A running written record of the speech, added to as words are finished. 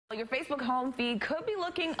Your Facebook home feed could be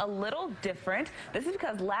looking a little different. This is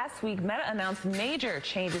because last week Meta announced major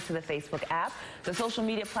changes to the Facebook app. The social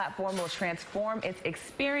media platform will transform its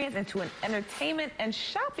experience into an entertainment and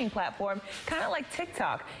shopping platform, kind of like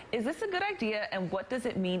TikTok. Is this a good idea, and what does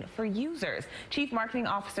it mean for users? Chief Marketing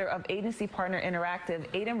Officer of Agency Partner Interactive,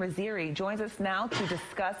 Rizzieri, joins us now to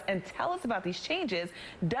discuss and tell us about these changes.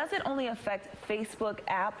 Does it only affect Facebook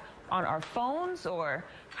app on our phones, or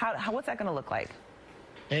what's that going to look like?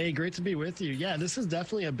 Hey, great to be with you. Yeah, this is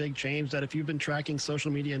definitely a big change that if you've been tracking social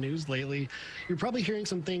media news lately, you're probably hearing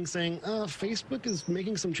some things saying, Facebook is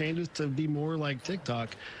making some changes to be more like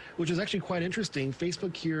TikTok, which is actually quite interesting.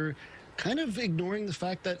 Facebook here kind of ignoring the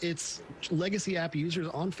fact that its legacy app users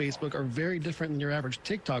on Facebook are very different than your average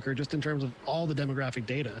TikToker, just in terms of all the demographic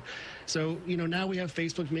data. So, now we have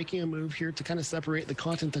Facebook making a move here to kind of separate the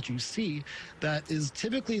content that you see that is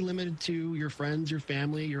typically limited to your friends, your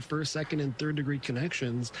family, your first, second, and third degree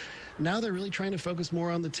connections. Now they're really trying to focus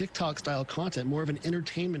more on the TikTok style content, more of an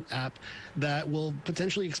entertainment app that will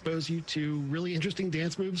potentially expose you to really interesting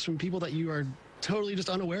dance moves from people that you are totally just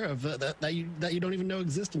unaware of, that you don't even know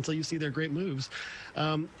exist until you see their great moves.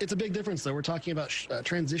 It's a big difference, though. We're talking about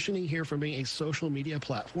transitioning here from being a social media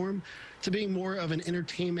platform to being more of an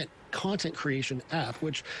entertainment content creation app,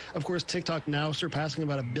 which, of course, TikTok now surpassing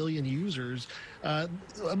about 1 billion users.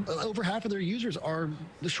 Over half of their users are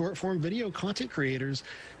the short-form video content creators.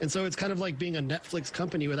 And so it's kind of like being a Netflix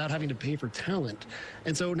company without having to pay for talent.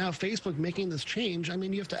 And so now Facebook making this change, I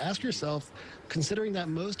mean, you have to ask yourself, considering that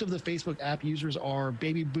most of the Facebook app users are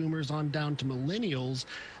baby boomers on down to millennials,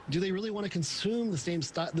 do they really want to consume the same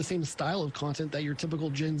style of content that your typical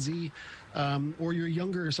Gen Z or your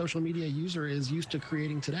younger social media user is used to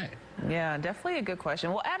creating today? Yeah, definitely a good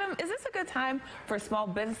question. Well, Adam, is this a good time for small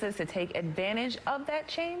businesses to take advantage of that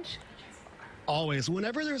change? Always.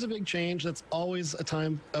 Whenever there's a big change, that's always a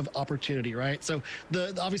time of opportunity, right? So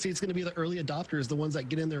obviously it's going to be the early adopters, the ones that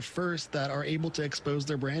get in there first, that are able to expose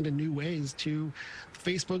their brand in new ways to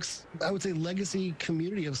Facebook's, I would say, legacy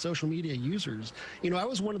community of social media users. I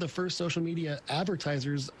was one of the first social media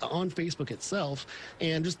advertisers on Facebook itself,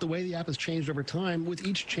 and just the way the app has changed over time, with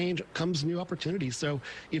each change comes new opportunities. So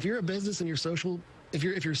if you're a business and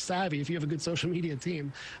if you're savvy, if you have a good social media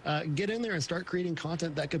team, get in there and start creating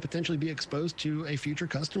content that could potentially be exposed to a future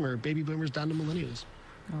customer, baby boomers down to millennials.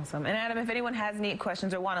 Awesome. And Adam, if anyone has any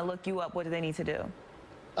questions or want to look you up, what do they need to do?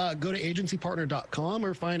 Go to agencypartner.com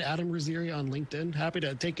or find Adam Rizzieri on LinkedIn. Happy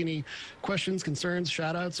to take any questions, concerns,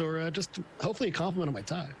 shout-outs, or just hopefully a compliment on my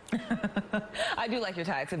tie. I do like your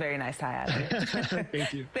tie. It's a very nice tie, Adam.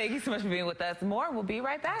 Thank you. Thank you so much for being with us. More, we'll be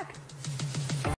right back.